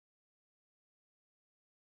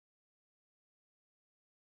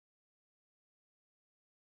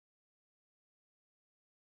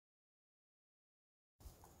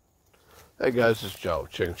Hey guys, it's John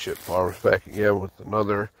with Chicken Shit Farms back again with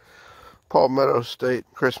another Palmetto State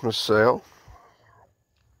Christmas sale.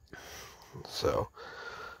 So,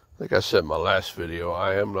 like I said in my last video,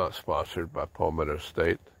 I am not sponsored by Palmetto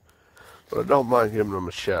State, but I don't mind giving them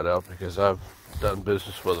a shout out because I've done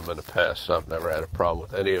business with them in the past. So I've never had a problem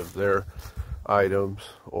with any of their items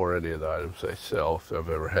or any of the items they sell. If I've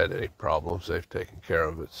ever had any problems, they've taken care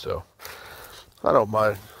of it. So, I don't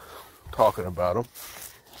mind talking about them.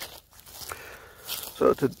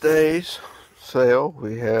 So today's sale,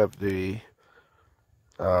 we have the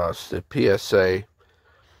PSA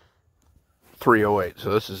 308. So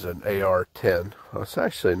this is an AR-10. Well, it's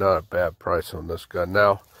actually not a bad price on this gun.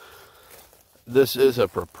 Now, this is a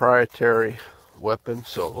proprietary weapon,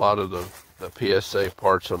 so a lot of the PSA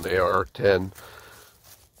parts on the AR-10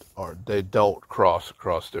 they don't cross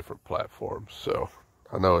across different platforms. So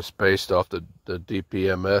I know it's based off the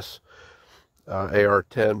DPMS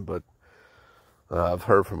AR-10, but I've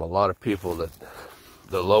heard from a lot of people that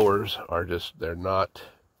the lowers are they're not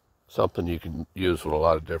something you can use with a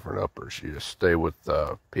lot of different uppers. You just stay with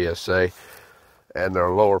PSA, and their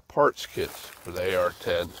lower parts kits for the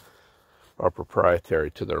AR-10 are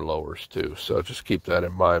proprietary to their lowers too. So just keep that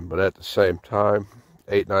in mind. But at the same time,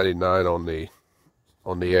 $8.99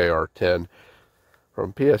 on the AR-10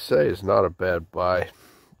 from PSA is not a bad buy.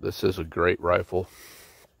 This is a great rifle.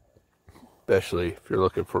 Especially if you're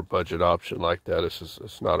looking for a budget option like that,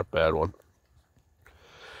 it's not a bad one.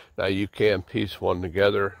 Now you can piece one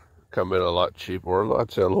together, come in a lot cheaper, or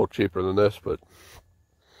I'd say a little cheaper than this, but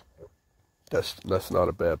that's not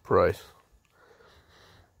a bad price.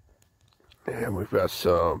 And we've got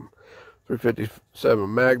some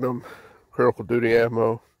 357 Magnum critical duty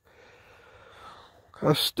ammo.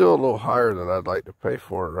 It's still a little higher than I'd like to pay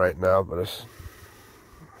for it right now, but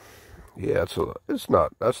that's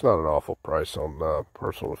not an awful price on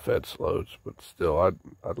personal defense loads, but still,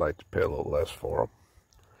 I'd like to pay a little less for them.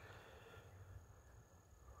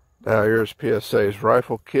 Now here's PSA's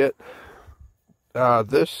rifle kit.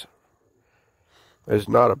 This is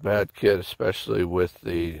not a bad kit, especially with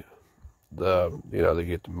the they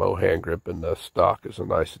get the Mohan grip, and the stock is a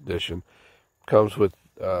nice addition. Comes with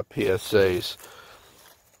PSA's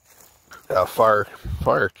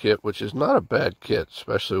fire kit, which is not a bad kit,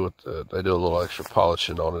 especially with they do a little extra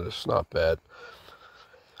polishing on it. It's not bad,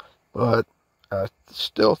 but I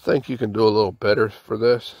still think you can do a little better for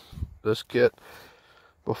this kit.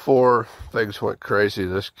 Before things went crazy,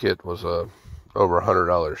 this kit was over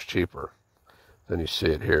 $100 cheaper than you see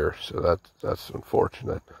it here, so that's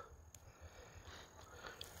unfortunate.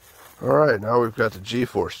 All right, now we've got the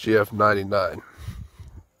G-Force GF99.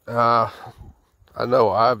 I know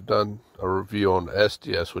I've done a review on the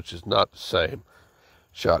SDS, which is not the same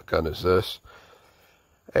shotgun as this.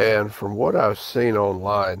 And from what I've seen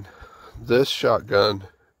online, this shotgun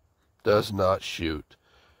does not shoot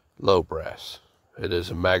low brass. It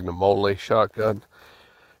is a Magnum only shotgun.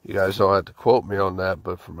 You guys don't have to quote me on that,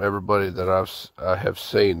 but from everybody that I have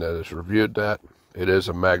seen that has reviewed that, it is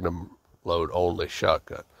a Magnum load only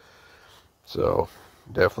shotgun. So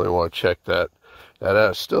definitely want to check that. Now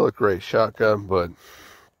that's still a great shotgun, but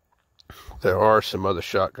there are some other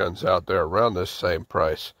shotguns out there around this same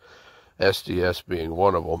price, SDS being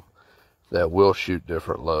one of them, that will shoot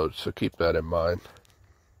different loads, so keep that in mind.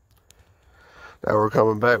 Now we're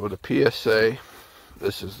coming back with a PSA.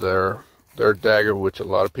 This is their dagger, which a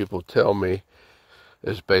lot of people tell me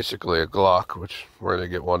is basically a Glock, which we're going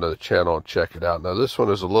to get one to the channel and check it out. Now this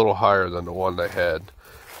one is a little higher than the one they had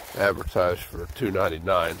advertised for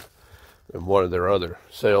 $2.99 in one of their other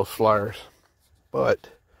sales flyers, but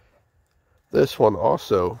this one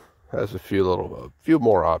also has a few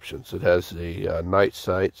more options. It has the night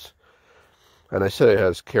sights, and I said it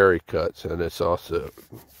has carry cuts, and it's also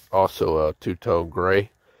a two-tone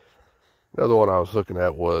gray. Another one I was looking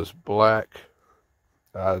at was black.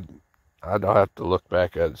 I'd have to look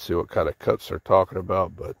back at it and see what kind of cuts they're talking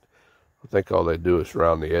about, but I think all they do is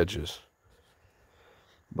round the edges.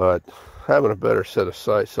 But having a better set of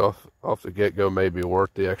sights off the get-go may be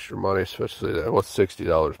worth the extra money, especially that was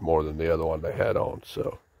 $60 more than the other one they had on.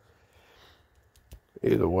 So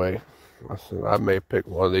either way, I may pick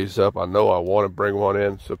one of these up. I know I want to bring one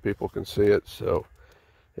in so people can see it. So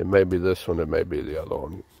it may be this one, it may be the other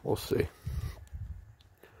one. We'll see.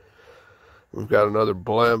 We've got another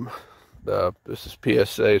blem. This is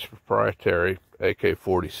PSA's proprietary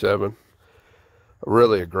AK-47.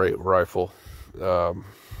 Really a great rifle.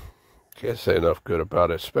 Can't say enough good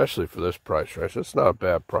about it, especially for this price range. It's not a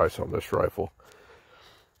bad price on this rifle.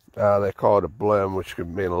 They call it a blem, which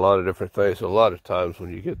could mean a lot of different things. A lot of times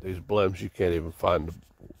when you get these blems, you can't even find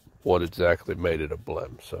what exactly made it a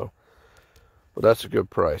blem. So But that's a good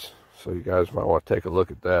price. So you guys might want to take a look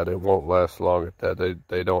at that. It won't last long at that.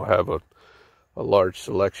 They don't have a large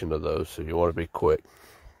selection of those, so you want to be quick.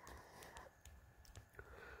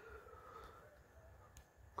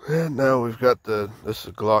 And now we've got this is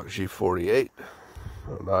a Glock G48,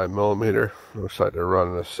 9mm. Looks like they're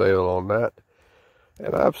running a sale on that.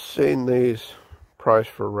 And I've seen these priced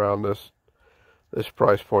for around this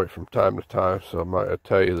price point from time to time, so I'm not going to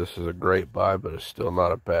tell you this is a great buy, but it's still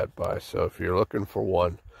not a bad buy. So if you're looking for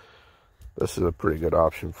one, this is a pretty good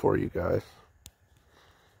option for you guys.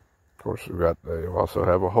 Of course, they also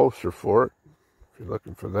have a holster for it if you're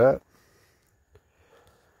looking for that.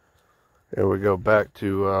 And we go back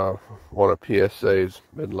to one of PSA's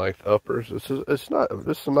mid-length uppers. This is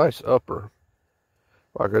a nice upper.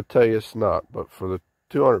 I'm not gonna tell you it's not, but for the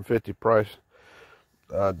 $250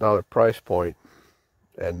 dollar price point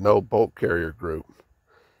and no bolt carrier group,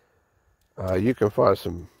 you can find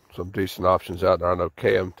some decent options out there. I know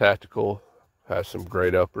KM Tactical has some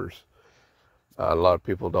great uppers. A lot of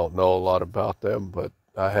people don't know a lot about them, but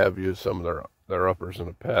I have used some of their uppers in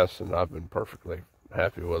the past, and I've been perfectly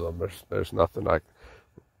happy with them. There's nothing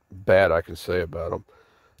bad I can say about them.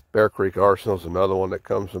 Bear Creek Arsenal is another one that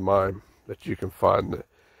comes to mind that you can find.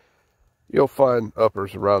 You'll find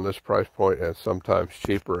uppers around this price point and sometimes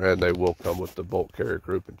cheaper, and they will come with the bolt carrier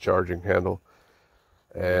group and charging handle.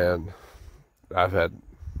 And I've had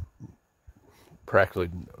practically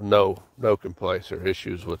no complaints or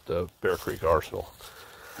issues with the Bear Creek Arsenal.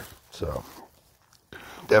 So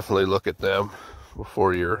definitely look at them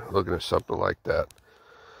before you're looking at something like that.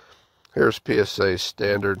 Here's PSA's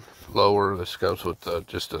standard lower. This comes with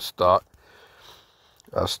just a stock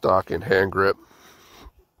and hand grip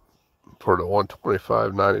for the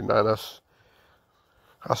 $125.99.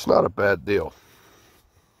 That's not a bad deal.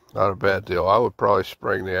 Not a bad deal. I would probably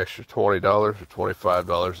spring the extra $20 or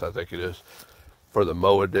 $25, I think it is, for the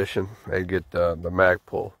Mo edition, and get the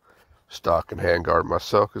Magpul stock and handguard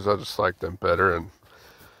myself, because I just like them better. And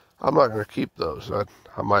I'm not going to keep those.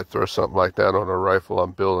 I might throw something like that on a rifle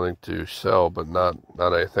I'm building to sell, but not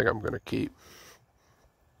anything I'm going to keep.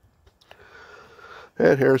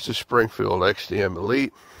 And here's the Springfield XDM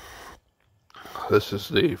Elite. This is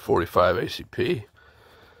the 45 ACP.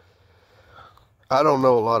 I don't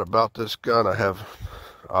know a lot about this gun. I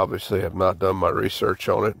obviously have not done my research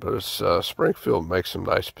on it, but it's Springfield makes some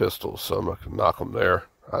nice pistols, so I'm not going to knock them there.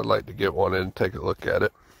 I'd like to get one in and take a look at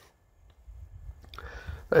it.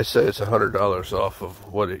 They say it's $100 off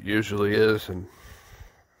of what it usually is, and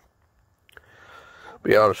to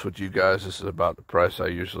be honest with you guys, this is about the price I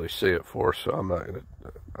usually see it for, so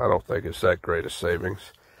I don't think it's that great a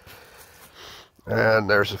savings. And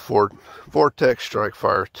there's a Vortex Strike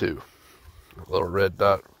Fire 2. A little red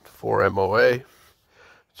dot for MOA.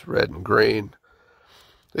 It's red and green.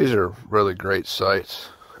 These are really great sights.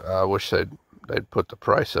 I wish they'd put the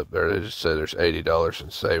price up there. They just say there's $80 in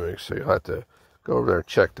savings, so you'll have to go over there and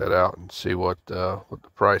check that out and see what the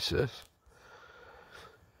price is.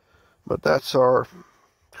 But that's our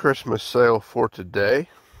Christmas sale for today.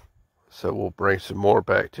 So we'll bring some more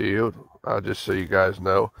back to you. Just so you guys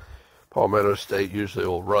know, Palmetto State usually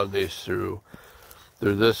will run these through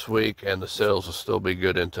this week, and the sales will still be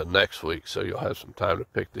good into next week, so you'll have some time to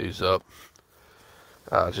pick these up.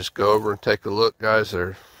 Just go over and take a look, guys.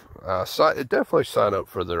 Definitely sign up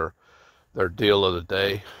for their deal of the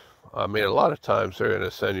day. I mean, a lot of times they're going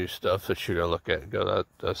to send you stuff that you're going to look at and go, that's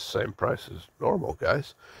the same price as normal,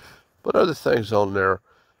 guys. But other things on there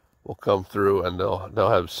will come through, and they'll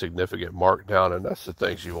have significant markdown, and that's the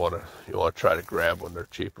things you want to try to grab when they're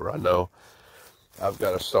cheaper. I know I've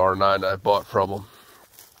got a Star 9 I bought from them.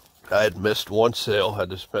 I had missed one sale,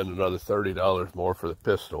 had to spend another $30 more for the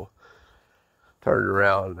pistol. Turned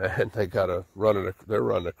around, and they're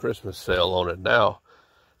running a Christmas sale on it now.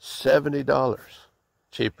 $70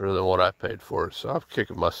 cheaper than what I paid for it. So I'm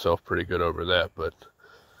kicking myself pretty good over that. But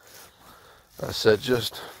I said,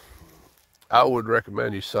 I would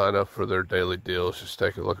recommend you sign up for their daily deals. Just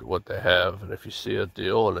take a look at what they have, and if you see a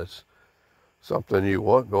deal and it's something you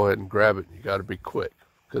want, go ahead and grab it. You got to be quick,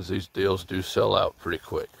 because these deals do sell out pretty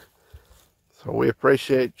quick. So we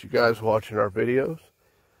appreciate you guys watching our videos.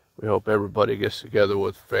 We hope everybody gets together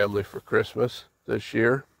with family for Christmas this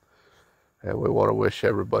year, and we want to wish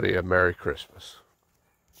everybody a Merry Christmas.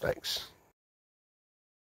 Thanks.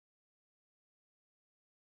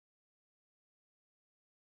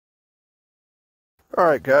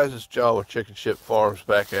 Alright guys, it's John with Chicken Ship Farms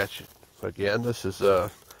back at you again. This is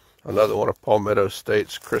another one of Palmetto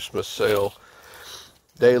State's Christmas sale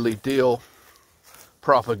daily deal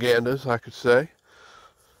propagandas, I could say.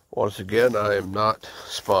 Once again, I am not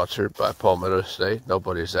sponsored by Palmetto State.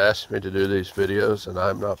 Nobody's asked me to do these videos, and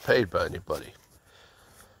I'm not paid by anybody.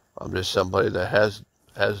 I'm just somebody that has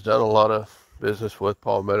done a lot of business with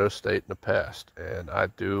Palmetto State in the past, and I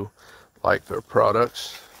do like their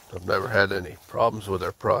products. I've never had any problems with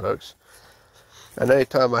their products. And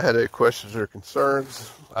anytime I had any questions or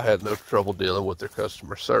concerns, I had no trouble dealing with their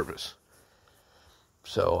customer service.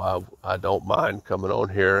 So I don't mind coming on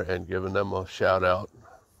here and giving them a shout out,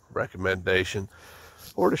 recommendation,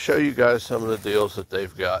 or to show you guys some of the deals that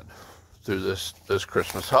they've got through this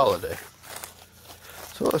Christmas holiday.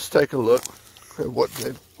 So let's take a look at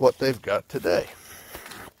what they've got today.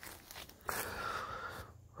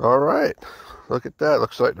 All right, look at that.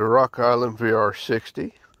 Looks like the Rock Island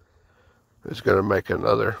VR60 is going to make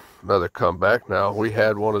another comeback. Now, we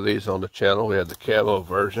had one of these on the channel. We had the camo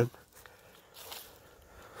version.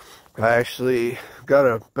 I actually got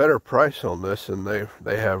a better price on this than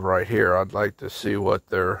they have right here. I'd like to see what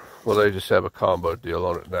well, they just have a combo deal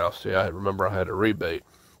on it now. See, I remember I had a rebate.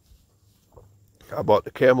 I bought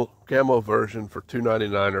the camo version for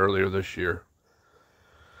 $2.99 earlier this year.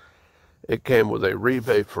 It came with a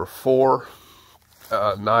rebate for 4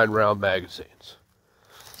 9-round magazines.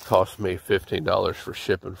 Cost me $15 for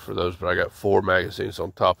shipping for those, but I got 4 magazines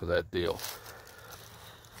on top of that deal.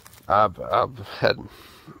 I've had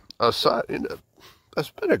a side,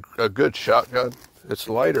 that's been a good shotgun. It's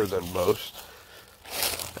lighter than most,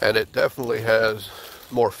 and it definitely has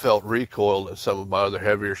more felt recoil than some of my other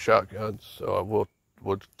heavier shotguns. So I will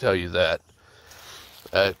tell you that.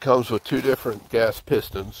 It comes with 2 different gas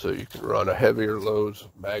pistons, so you can run a heavier loads,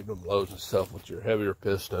 magnum loads and stuff with your heavier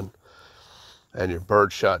piston, and your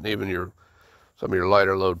birdshot, and even some of your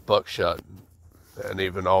lighter load buckshot, and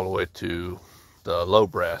even all the way to the low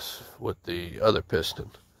brass with the other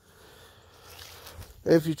piston.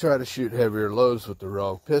 If you try to shoot heavier loads with the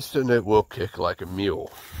wrong piston, it will kick like a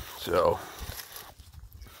mule. So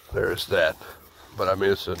there's that. But I mean,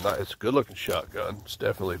 it's a good looking shotgun. It's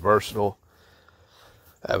definitely versatile.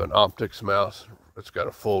 I have an optics mount. It's got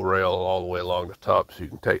a full rail all the way along the top, so you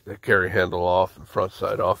can take the carry handle off and front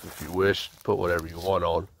side off if you wish. Put whatever you want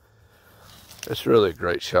on. It's really a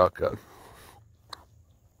great shotgun.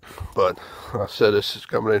 But I said this is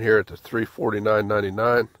coming in here at the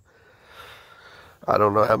 $349.99. I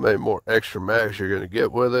don't know how many more extra mags you're going to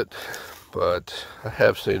get with it, but I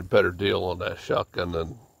have seen a better deal on that shotgun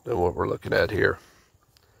than what we're looking at here.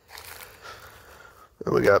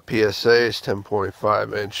 And we got PSA's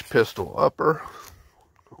 10.5-inch pistol upper.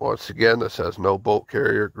 Once again, this has no bolt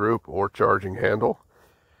carrier group or charging handle.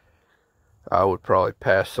 I would probably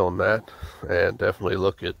pass on that and definitely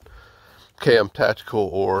look at Cam Tactical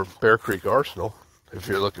or Bear Creek Arsenal if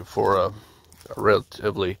you're looking for a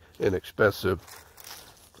relatively inexpensive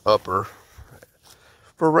upper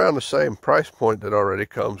for around the same price point that already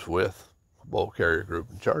comes with bolt carrier group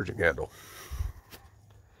and charging handle.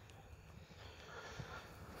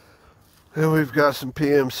 And we've got some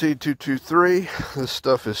PMC 223. This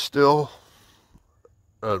stuff is still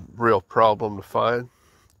a real problem to find.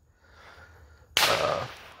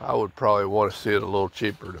 I would probably want to see it a little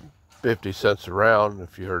cheaper than 50 cents a round.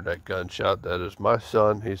 If you heard that gunshot, that is my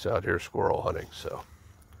son. He's out here squirrel hunting, so.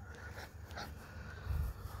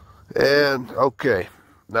 And, okay,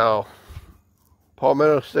 now,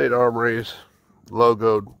 Palmetto State Armory's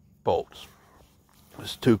logoed bolts.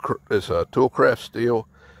 It's a Toolcraft steel,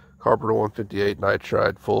 Carpenter 158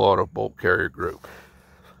 nitride, full auto bolt carrier group.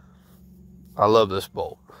 I love this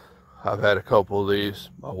bolt. I've had a couple of these.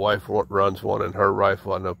 My wife runs one in her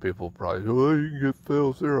rifle. I know people probably go, oh, you can get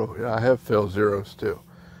fail zero. Yeah, I have fail zeros too.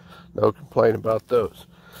 No complaint about those.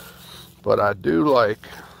 But I do like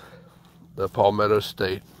the Palmetto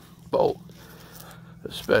State bolt.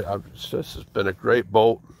 This has been a great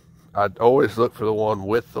bolt. I'd always look for the one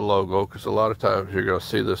with the logo, because a lot of times you're going to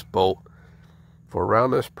see this bolt for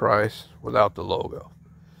around this price without the logo.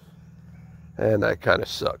 And that kind of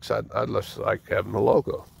sucks. I'd just like having the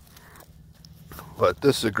logo. But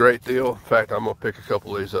this is a great deal. In fact, I'm going to pick a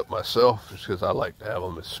couple of these up myself just because I like to have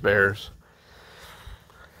them as spares.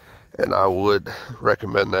 And I would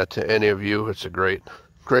recommend that to any of you. It's a great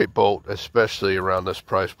bolt, especially around this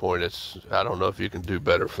price point. I don't know if you can do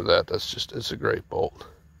better for that. It's a great bolt.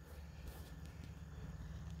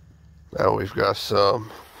 Now we've got some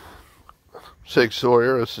Sig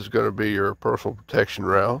Sauer. This is going to be your personal protection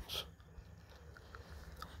rounds.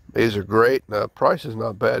 These are great. Now, price is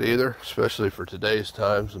not bad either, especially for today's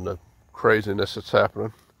times and the craziness that's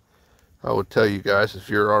happening. I would tell you guys, if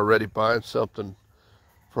you're already buying something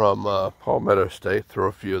from Palmetto State, throw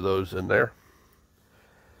a few of those in there.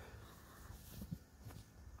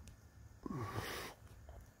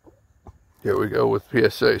 Here we go with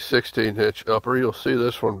PSA 16-inch upper. You'll see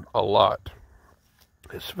this one a lot.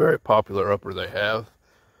 It's a very popular upper they have.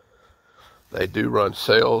 They do run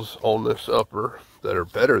sales on this upper that are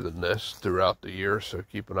better than this throughout the year, so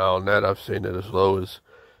keep an eye on that. I've seen it as low as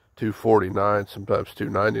 $249, sometimes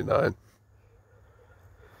 $299.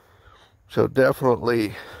 So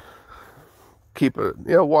definitely keep a,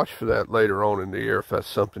 watch for that later on in the year if that's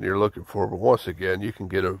something you're looking for. But once again, you can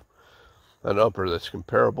get an upper that's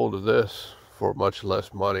comparable to this for much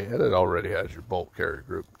less money, and it already has your bolt carrier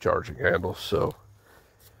group charging handles, so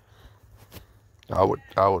I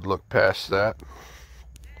would look past that.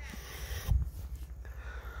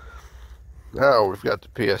 Now we've got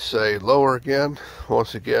the PSA lower again.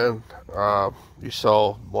 Once again, you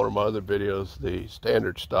saw one of my other videos, the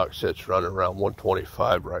standard stock set's running around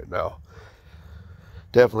 $125 right now.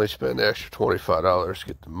 Definitely spend the extra $25 to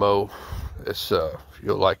get the mow. It's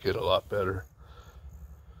you'll like it a lot better,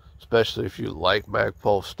 especially if you like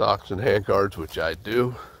Magpul stocks and handguards, which I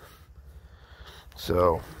do.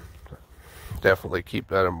 So definitely keep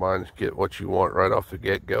that in mind. Get what you want right off the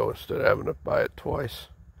get-go instead of having to buy it twice.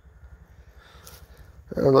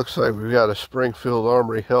 It looks like we've got a Springfield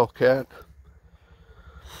Armory Hellcat.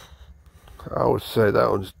 I would say that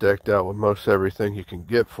one's decked out with most everything you can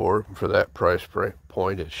get for that price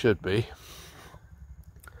point. It should be.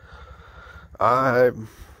 I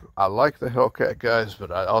like the Hellcat, guys,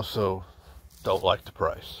 but I also don't like the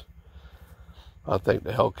price. I think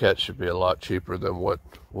the Hellcat should be a lot cheaper than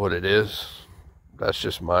what it is. That's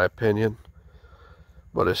just my opinion,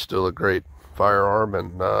 but it's still a great firearm,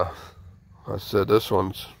 and I said this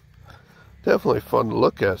one's definitely fun to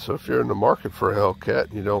look at. So if you're in the market for a Hellcat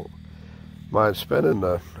and you don't mind spending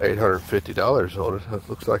the $850 on it, that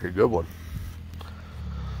looks like a good one.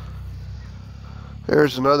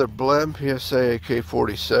 There's another blend, PSA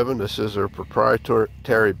AK-47. This is their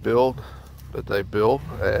proprietary build that they build,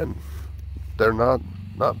 and they're not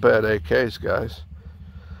bad AKs, guys.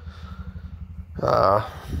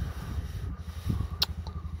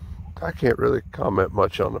 I can't really comment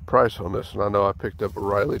much on the price on this, and I know I picked up a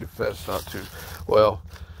Riley Defense not too well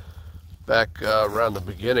back around the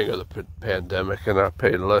beginning of the pandemic, and I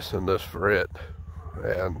paid less than this for it.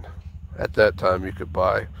 And at that time, you could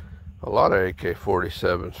buy a lot of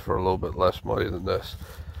AK-47s for a little bit less money than this.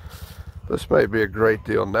 This may be a great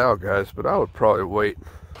deal now, guys, but I would probably wait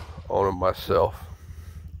on them myself.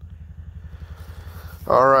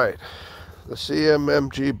 All right, the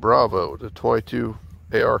CMMG Bravo, the 22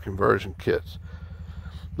 AR conversion kits.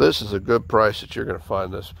 This is a good price that you're going to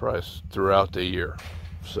find this price throughout the year.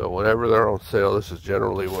 So whenever they're on sale, this is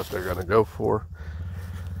generally what they're going to go for.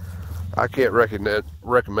 I can't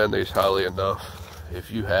recommend these highly enough. If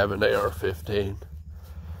you have an AR-15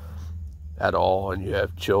 at all and you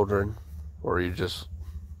have children, or you just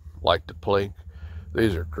like to plink,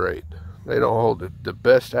 these are great. They don't hold the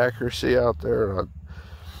best accuracy out there,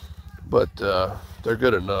 but they're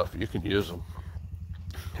good enough. You can use them.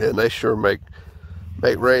 And they sure make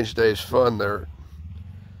range days fun.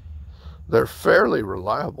 They're fairly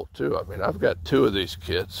reliable too. I mean, I've got two of these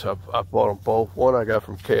kits. I bought them both. One I got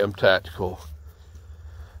from KM Tactical,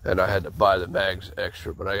 and I had to buy the mags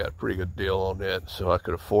extra, but I got a pretty good deal on it, so I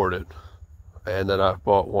could afford it. And then I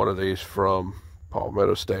bought one of these from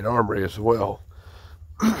Palmetto State Armory as well.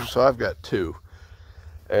 So I've got two,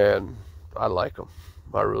 and I like them.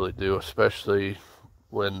 I really do, especially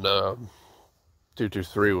when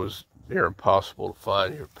 223 was near impossible to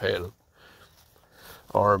find. You're paying an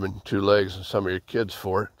arm and two legs and some of your kids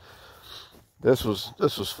for it. This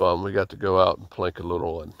was fun. We got to go out and plink a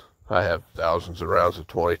little, and I have thousands of rounds of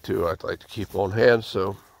 22 I'd like to keep on hand,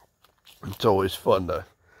 so it's always fun to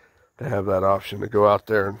have that option to go out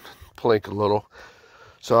there and plink a little.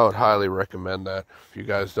 So I would highly recommend that. If you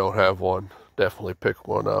guys don't have one, definitely pick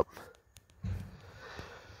one up.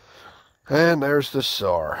 And there's the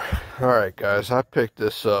SAR. Alright guys, I picked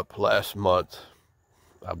this up last month.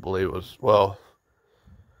 I believe it was, well,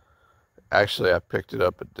 actually I picked it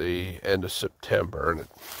up at the end of September, and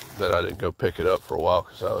then I didn't go pick it up for a while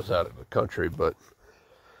because I was out of the country. But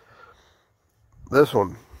this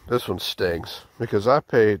one stings, because I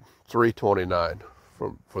paid $329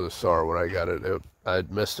 for the SAR when I got it. I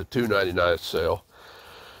had missed the $299 sale,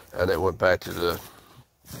 and it went back to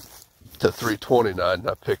 $329, and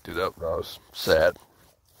I picked it up, and I was sad.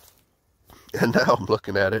 And now I'm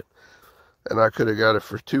looking at it, and I could have got it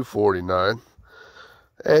for $249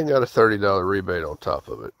 and got a $30 rebate on top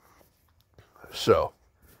of it. So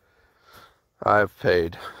I've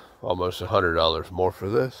paid almost $100 more for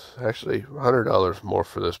this. Actually, $100 more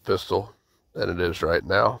for this pistol than it is right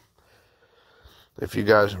now. If you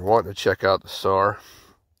guys are wanting to check out the SAR,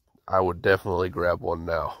 I would definitely grab one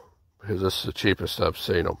now, because this is the cheapest I've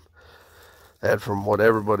seen them. And from what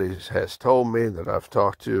everybody has told me that I've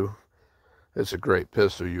talked to, it's a great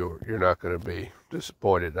pistol. You're not going to be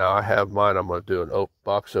disappointed. Now, I have mine. I'm going to do an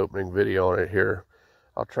box opening video on it here.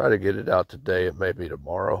 I'll try to get it out today. It may be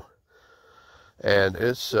tomorrow. And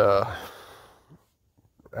it's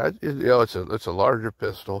it's a larger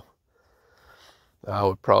pistol. I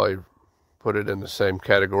would probably put it in the same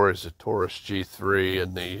category as the Taurus G3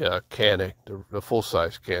 and the Canic, the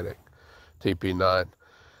full-size Canic TP9,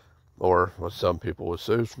 or what some people would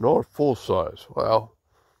say, it's not full-size. Well,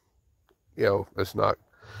 it's not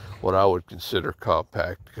what I would consider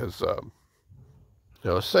compact, because it's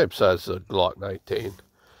the same size as a Glock 19.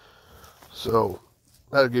 So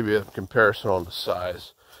that'll give you a comparison on the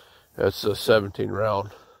size. It's a 17 round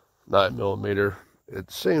 9mm. It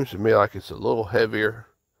seems to me like it's a little heavier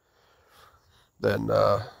than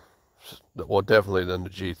well, definitely than the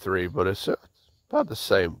G3, but it's about the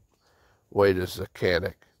same weight as the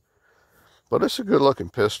Canic. But it's a good looking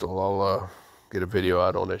pistol. I'll get a video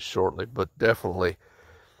out on it shortly. But definitely,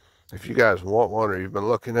 if you guys want one or you've been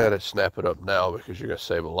looking at it, snap it up now, because you're going to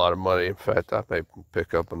save a lot of money. In fact, I may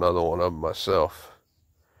pick up another one of them myself,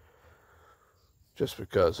 just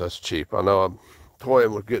because that's cheap. I know I'm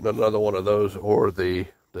toying with getting another one of those, or the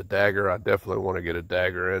dagger. I definitely want to get a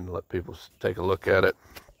dagger in and let people take a look at it.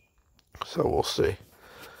 So we'll see.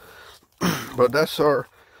 But that's our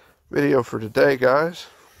video for today, guys.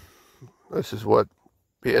 This is what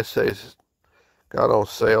PSA's got on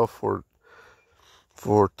sale for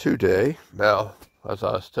today. Now, as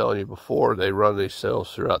I was telling you before, they run these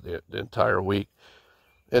sales throughout the entire week.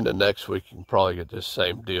 And the next week, you can probably get this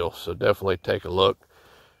same deal. So definitely take a look.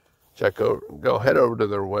 Go head over to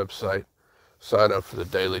their website, sign up for the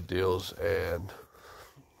daily deals, and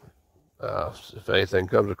if anything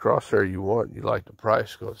comes across there you like the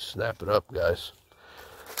price, go snap it up, guys.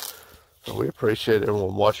 So we appreciate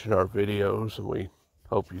everyone watching our videos, and we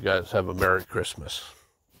hope you guys have a Merry Christmas.